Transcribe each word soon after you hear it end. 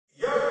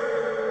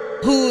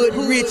Hood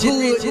rich.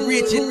 Gang,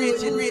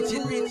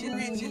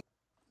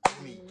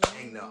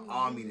 the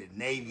Army, the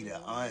Navy,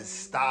 the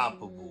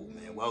Unstoppable,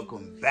 man.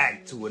 Welcome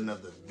back to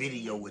another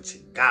video with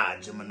your guy,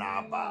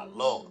 Gemini by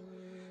Law.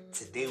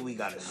 Today we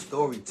got a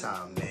story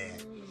time, man.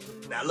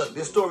 Now look,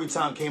 this story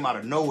time came out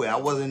of nowhere. I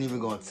wasn't even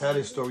gonna tell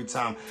this story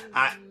time.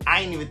 I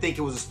didn't even think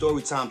it was a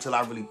story time till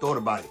I really thought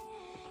about it.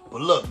 But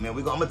look, man,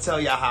 I'm gonna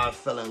tell y'all how I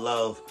fell in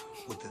love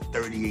with the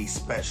 38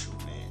 Special,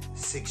 man.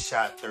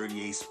 6-shot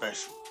 38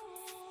 Special.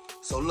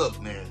 So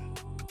look, man,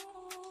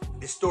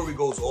 this story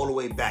goes all the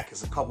way back.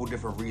 There's a couple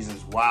different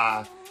reasons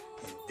why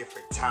and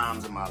different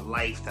times in my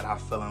life that I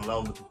fell in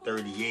love with the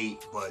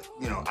 38. But,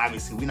 you know,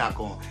 obviously we're not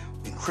going to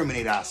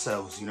incriminate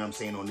ourselves, you know what I'm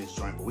saying, on this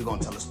joint. But we're going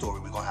to tell a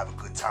story. We're going to have a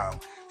good time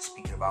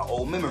speaking about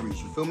old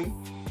memories, you feel me?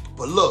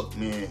 But look,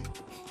 man,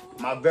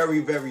 my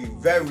very, very,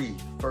 very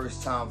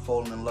first time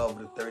falling in love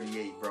with the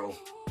 38, bro,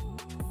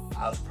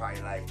 I was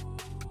probably like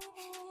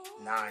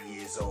 9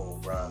 years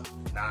old, bro.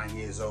 9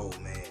 years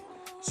old, man.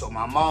 So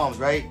my mom's,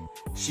 right,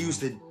 she used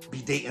to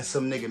be dating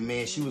some nigga,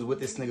 man. She was with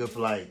this nigga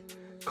for like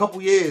a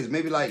couple years,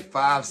 maybe like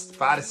five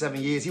to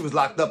 7 years. He was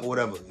locked up or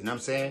whatever, you know what I'm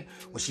saying?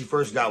 When she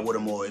first got with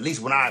him, or at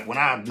least when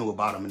I knew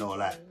about him and all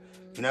that.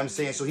 You know what I'm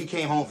saying? So he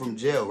came home from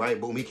jail,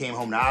 right? Boom, he came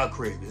home to our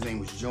crib. His name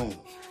was June.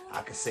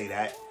 I could say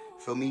that,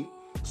 feel me?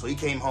 So he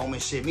came home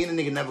and shit. Me and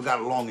the nigga never got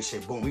along and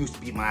shit. Boom, he used to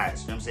beat my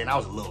ass, you know what I'm saying? I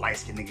was a little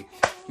light-skinned nigga.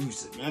 He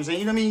used to, you know what I'm saying?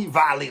 You know what I mean?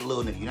 Violate a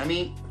little nigga, you know what I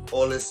mean?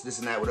 All this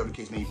and that, whatever the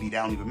case may be,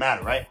 that don't even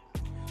matter, right?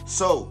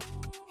 So,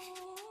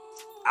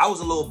 I was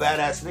a little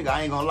badass nigga,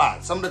 I ain't gonna lie.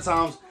 Some of the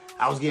times,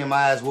 I was getting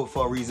my ass whooped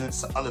for a reason.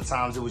 Some other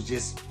times, it was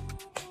just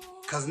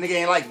because nigga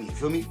ain't like me, you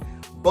feel me?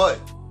 But,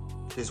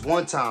 this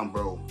one time,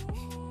 bro,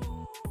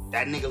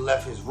 that nigga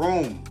left his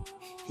room.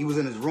 He was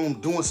in his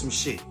room doing some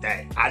shit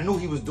that I knew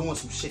he was doing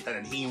some shit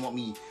that he didn't want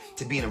me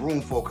to be in the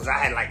room for, because I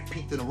had like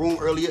peeked in the room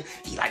earlier.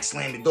 He like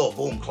slammed the door,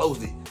 boom,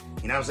 closed it.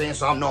 You know what I'm saying?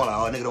 So I'm knowing like,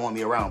 oh, nigga don't want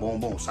me around, boom,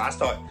 boom. So I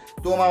start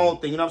doing my own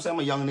thing, you know what I'm saying? I'm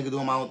a young nigga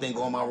doing my own thing,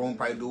 go in my room,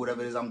 probably do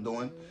whatever it is I'm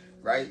doing,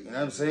 right? You know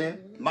what I'm saying?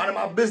 Minding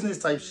my business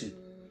type shit.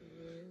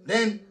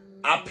 Then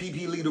I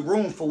he leave the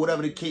room for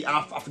whatever the case,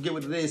 I forget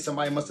what it is.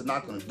 Somebody must have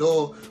knocked on the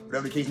door,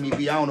 whatever the case may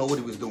be. I don't know what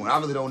he was doing. I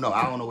really don't know.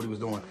 I don't know what he was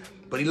doing.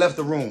 But he left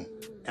the room.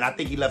 And I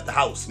think he left the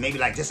house. Maybe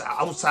like just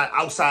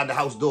outside the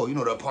house door. You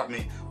know, the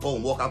apartment.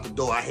 Boom, walk out the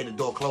door. I hear the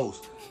door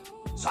close.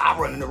 So I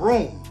run in the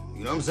room.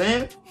 You know what I'm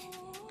saying?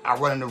 I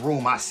run in the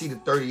room. I see the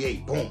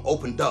 38. Boom,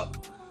 opened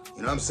up.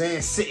 You know what I'm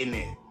saying? Sitting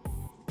there.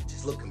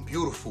 Just looking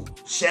beautiful.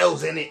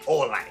 Shells in it,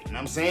 all that. You know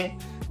what I'm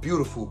saying?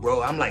 Beautiful,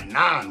 bro. I'm like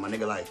 9, my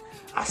nigga. Like,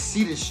 I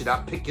see this shit.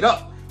 I pick it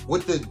up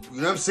with the,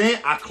 you know what I'm saying?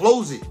 I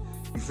close it.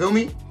 You feel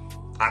me?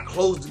 I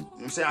closed it. You know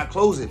what I'm saying? I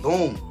close it.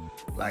 Boom.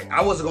 Like,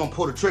 I wasn't gonna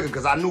pull the trigger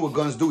because I knew what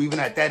guns do even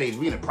at that age.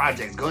 We in the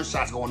projects,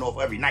 gunshots going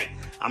off every night.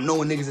 I'm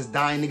knowing niggas is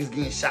dying, niggas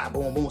getting shot,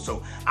 boom, boom.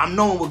 So I'm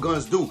knowing what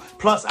guns do.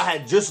 Plus, I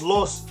had just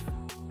lost,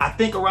 I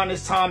think around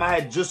this time,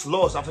 I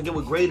forget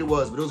what grade it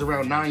was, but it was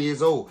around 9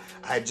 years old.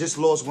 I had just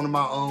lost one of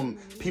my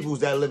peoples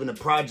that live in the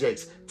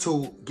projects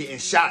to getting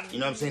shot. You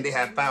know what I'm saying? They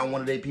had found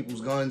one of their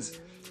people's guns,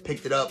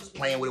 picked it up, was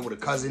playing with it with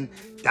a cousin,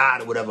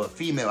 died or whatever, a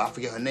female. I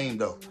forget her name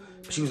though.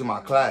 But she was in my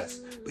class.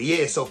 But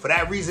yeah, so for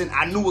that reason,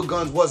 I knew what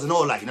guns was and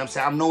all that. You know what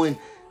I'm saying?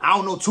 I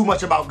don't know too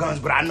much about guns,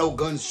 but I know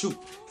guns shoot.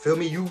 Feel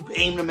me? You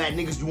aim them at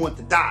niggas you want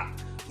to die.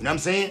 You know what I'm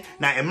saying?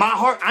 Now, in my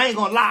heart, I ain't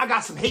gonna lie, I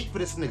got some hate for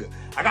this nigga.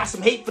 I got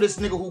some hate for this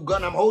nigga who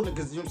gun I'm holding,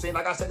 because, you know what I'm saying?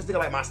 Like I said, this nigga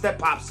like my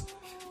step-pops.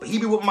 But he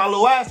be whipping my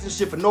little ass and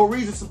shit for no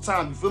reason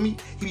sometimes, you feel me?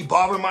 He be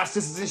bothering my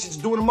sisters and shit,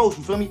 just doing the most,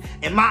 you feel me?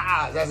 In my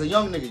eyes, as a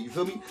young nigga, you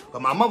feel me?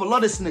 But my mother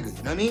love this nigga,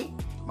 you know what I mean?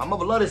 My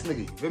mother love this nigga,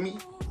 you feel me?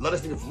 Love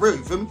this nigga for real,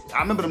 you feel me? I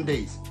remember them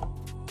days.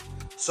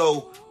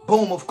 So,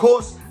 boom, of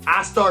course,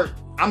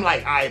 I'm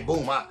like, all right,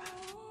 boom.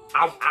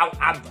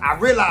 I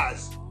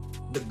realized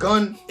the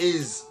gun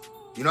is,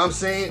 you know what I'm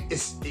saying?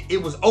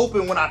 It was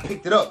open when I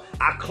picked it up.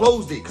 I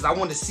closed it because I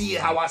wanted to see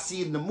it how I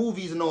see it in the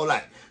movies and all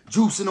that.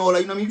 Juice and all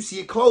that, you know what I mean? You see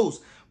it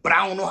closed, but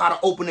I don't know how to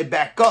open it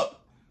back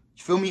up.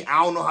 You feel me?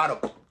 I don't know how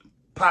to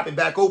pop it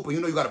back open.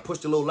 You know, you got to push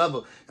the little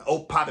lever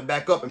and pop it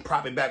back up and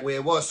prop it back where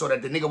it was so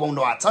that the nigga won't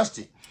know I touched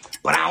it.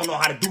 But I don't know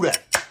how to do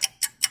that.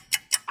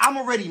 I'm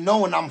already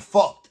knowing I'm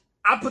fucked.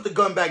 I put the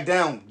gun back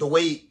down the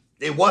way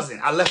it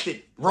wasn't. I left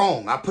it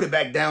wrong. I put it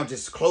back down,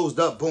 just closed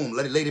up, boom,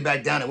 laid it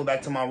back down and went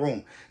back to my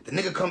room. The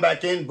nigga come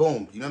back in,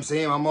 boom. You know what I'm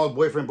saying? My mom's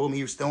boyfriend, boom,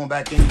 he was throwing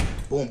back in,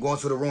 boom, going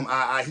to the room.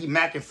 He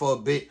macking for a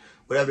bit,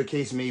 whatever the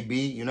case may be,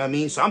 you know what I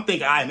mean? So I'm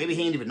thinking, all right, maybe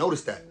he ain't even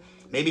noticed that.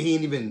 Maybe he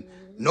ain't even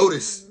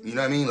noticed, you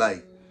know what I mean?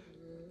 Like,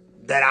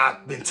 that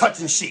I've been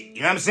touching shit,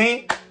 you know what I'm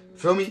saying?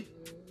 Feel me?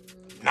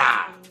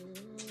 Nah.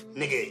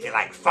 Nigga,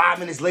 like 5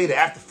 minutes later,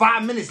 after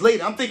 5 minutes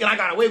later, I'm thinking I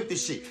got away with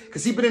this shit.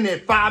 Cause he been in there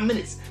 5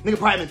 minutes. Nigga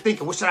probably been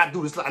thinking, what should I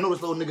do? I know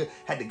this little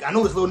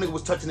nigga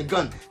was touching the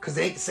gun, cause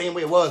it ain't the same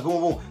way it was. Boom,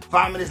 boom.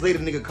 5 minutes later,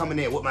 nigga come in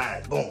there, whoop my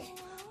ass. Boom.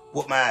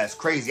 Whoop my ass.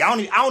 Crazy. I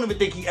don't even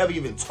think he ever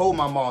even told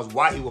my moms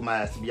why he whooped my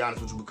ass, to be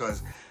honest with you,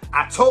 because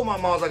I told my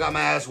moms I got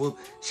my ass whooped.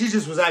 She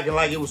just was acting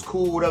like it was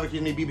cool, whatever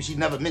it may be, but she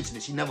never mentioned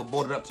it. She never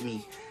brought it up to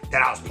me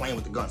that I was playing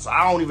with the gun. So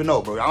I don't even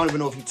know, bro. I don't even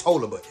know if he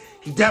told her, but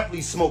He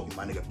definitely smoked me,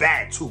 my nigga.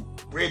 Bad too.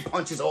 Red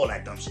punches, all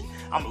that dumb shit.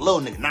 I'm a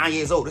little nigga, 9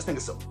 years old. This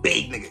nigga's a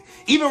big nigga.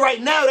 Even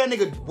right now, that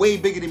nigga way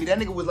bigger than me. That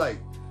nigga was like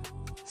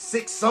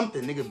 6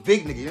 something, nigga,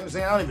 big nigga. You know what I'm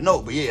saying? I don't even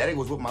know, but yeah, that nigga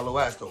was whipping my little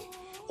ass though.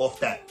 Off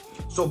that.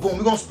 So boom,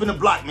 we gonna spin the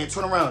block, man.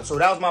 Turn around. So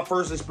that was my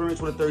first experience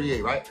with a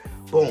 38, right?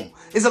 Boom.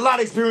 There's a lot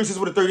of experiences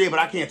with a 38, but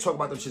I can't talk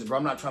about them shits, bro.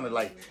 I'm not trying to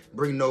like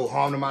bring no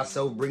harm to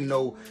myself, bring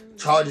no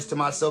charges to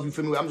myself. You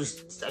feel me? I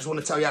just want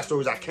to tell y'all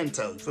stories I can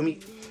tell. You feel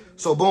me?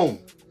 So boom.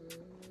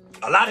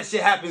 A lot of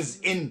shit happens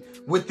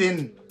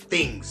within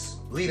things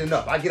leading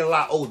up. I get a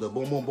lot older.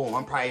 Boom, boom, boom.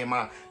 I'm probably in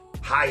my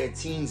higher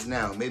teens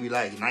now, maybe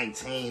like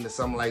 19 or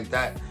something like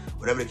that.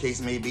 Whatever the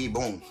case may be.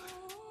 Boom.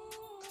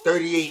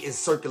 38 is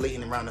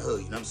circulating around the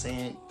hood, you know what I'm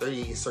saying?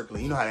 38 is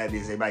circulating. You know how that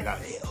is. Everybody got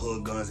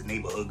hood guns and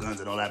neighborhood guns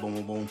and all that, boom,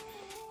 boom, boom.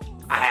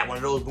 I had one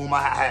of those, boom. I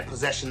had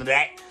possession of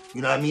that,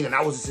 you know what I mean? And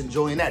I was just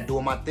enjoying that,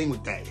 doing my thing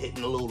with that,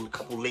 hitting a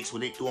couple licks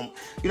with it, doing,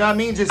 you know what I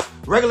mean? Just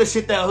regular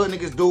shit that hood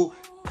niggas do.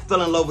 I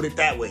fell in love with it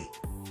that way.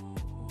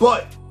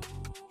 But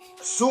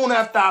soon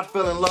after I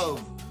fell in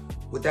love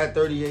with that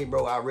 38,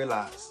 bro, I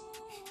realized,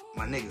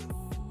 my nigga,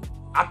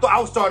 I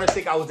was starting to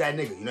think I was that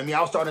nigga. You know what I mean?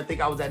 I was starting to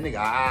think I was that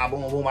nigga.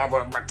 Boom, boom, I'm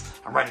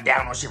running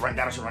down on shit, running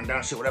down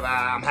on shit, whatever.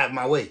 I'm having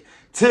my way.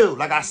 Till,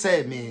 like I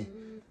said, man,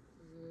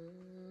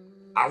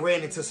 I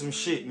ran into some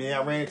shit, man.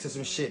 I ran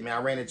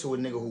into a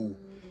nigga who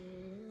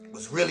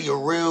was really a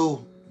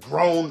real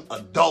grown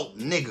adult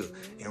nigga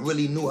and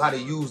really knew how to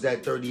use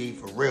that 38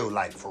 for real.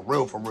 Like, for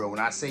real, for real. When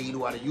I say he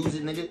knew how to use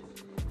it, nigga,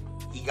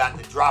 he got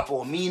the drop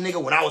on me,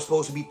 nigga, when I was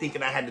supposed to be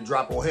thinking I had the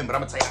drop on him. But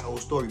I'm gonna tell you the whole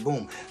story,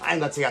 boom. I ain't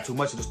gonna tell you too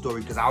much of the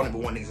story because I don't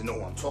even want niggas to know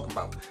who I'm talking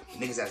about. The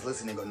niggas that's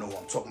listening gonna know who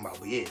I'm talking about,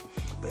 but yeah.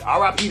 But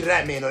RIP to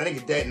that man, though, that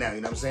nigga dead now,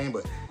 you know what I'm saying?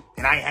 But,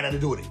 and I ain't had nothing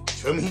to do with it, you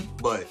feel me?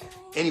 But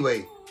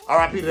anyway,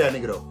 RIP to that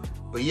nigga though.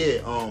 But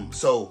yeah,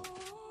 so,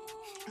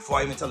 before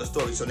I even tell the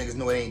story, so niggas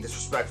know it ain't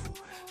disrespectful.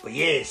 But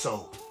yeah,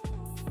 so,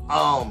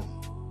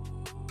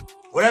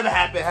 whatever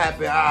happened,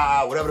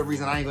 whatever the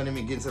reason, I ain't gonna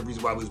even get into the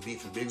reason why we was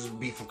beefing. Biggs was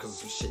beefing because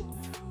of some shit.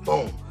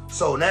 Boom.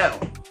 So now,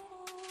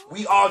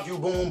 we argue,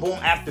 boom, boom,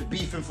 after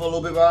beefing for a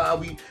little bit.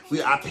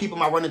 I peep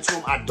him, I run into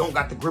him. I don't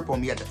got the grip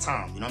on me at the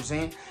time, you know what I'm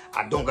saying?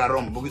 I don't got it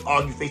on me, but we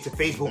argue face to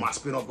face, boom, I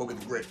spin off, go get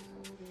the grip.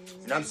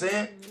 You know what I'm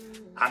saying?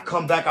 I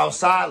come back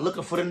outside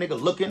looking for the nigga,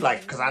 looking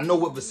like, cause I know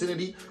what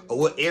vicinity or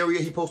what area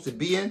he supposed to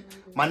be in.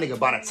 My nigga,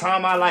 by the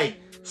time I like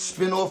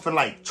spin off and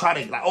like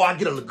try to like, oh, I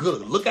get a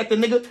good look at the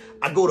nigga,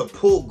 I go to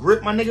pull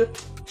grip, my nigga,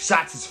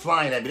 shots is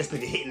flying at me. This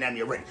nigga hitting at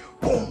me already.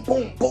 Boom,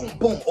 boom, boom,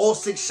 boom. All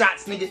 6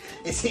 shots, nigga.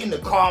 It's hitting the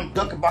car I'm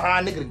ducking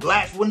behind, nigga. The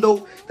glass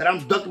window that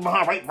I'm ducking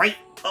behind, right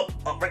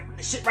up, right,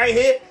 the shit right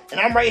here, and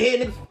I'm right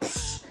here, nigga.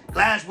 Psh,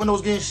 glass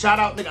windows getting shot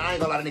out, nigga. I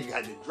ain't gonna lie, the nigga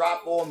had to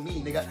drop on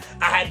me, nigga.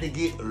 I had to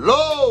get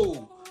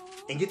low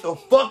and get the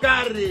fuck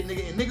out of there,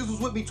 nigga. And niggas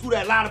was with me too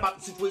that lied about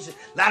the situation,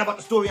 lied about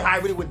the story and how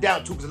it really went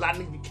down too, because a lot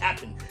of niggas be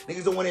capping.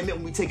 Niggas don't want to admit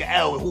when we take an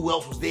L and who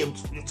else was there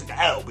we took an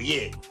L, but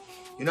yeah.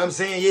 You know what I'm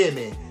saying? Yeah,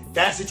 man.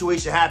 That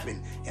situation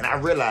happened, and I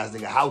realized,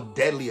 nigga, how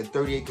deadly a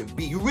 38 could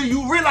be. You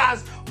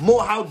realize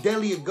more how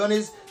deadly a gun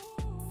is,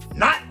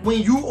 not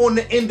when you on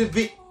the end of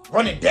it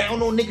running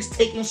down on niggas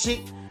taking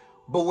shit,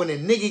 but when a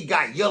nigga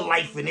got your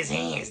life in his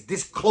hands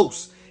this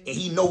close, and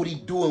he know what he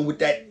doing with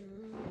that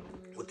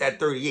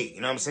 38.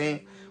 You know what I'm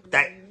saying? With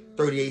that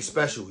 38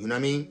 special. You know what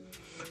I mean?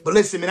 But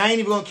listen, man, I ain't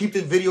even gonna keep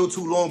this video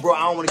too long, bro.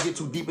 I don't want to get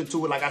too deep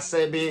into it. Like I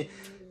said, man,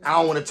 I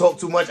don't want to talk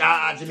too much.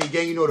 Jimmy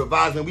Gang, you know the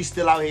vibes, man. We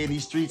still out here in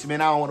these streets, man.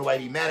 I don't want nobody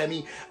to be mad at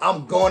me.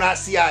 I'm going out.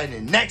 See y'all in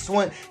the next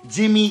one.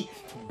 Jimmy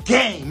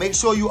Gang. Make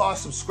sure you are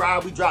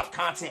subscribed. We drop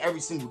content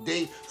every single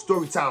day.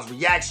 Story times,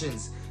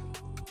 reactions,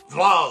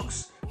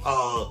 vlogs,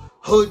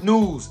 hood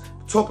news,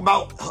 talk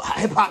about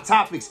hip-hop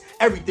topics,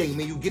 everything,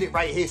 man. You get it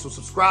right here. So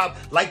subscribe,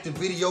 like the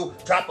video,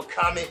 drop a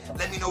comment.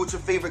 Let me know what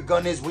your favorite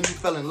gun is, when you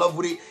fell in love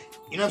with it.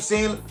 You know what I'm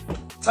saying?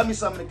 Tell me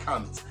something in the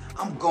comments.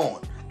 I'm gone.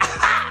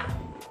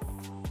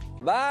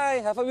 Bye,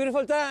 have a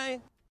beautiful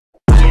time.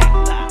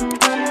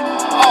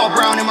 All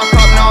brown in my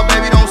cup now,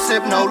 baby, don't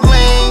sip no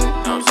lean.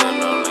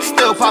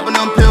 Still popping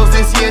them pills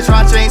this year,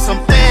 trying to change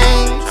some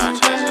things.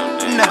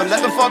 Never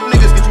let them fuck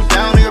niggas get you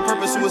down to your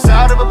purpose.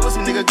 Suicide of a pussy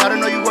nigga, gotta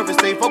know you worth it.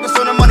 Stay focused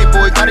on the money,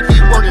 boy, gotta keep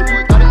working.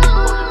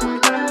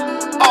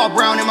 All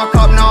brown in my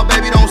cup now,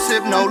 baby, don't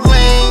sip no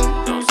lean.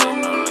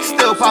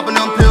 Still popping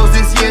them pills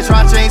this year,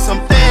 trying to change some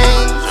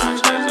things.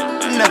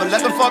 Never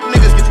let them fuck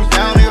niggas get you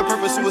down to your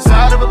purpose.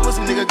 Suicide of a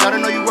pussy nigga, gotta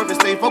know you worth it.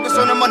 Stay focused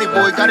on the money,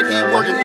 boy, gotta keep working.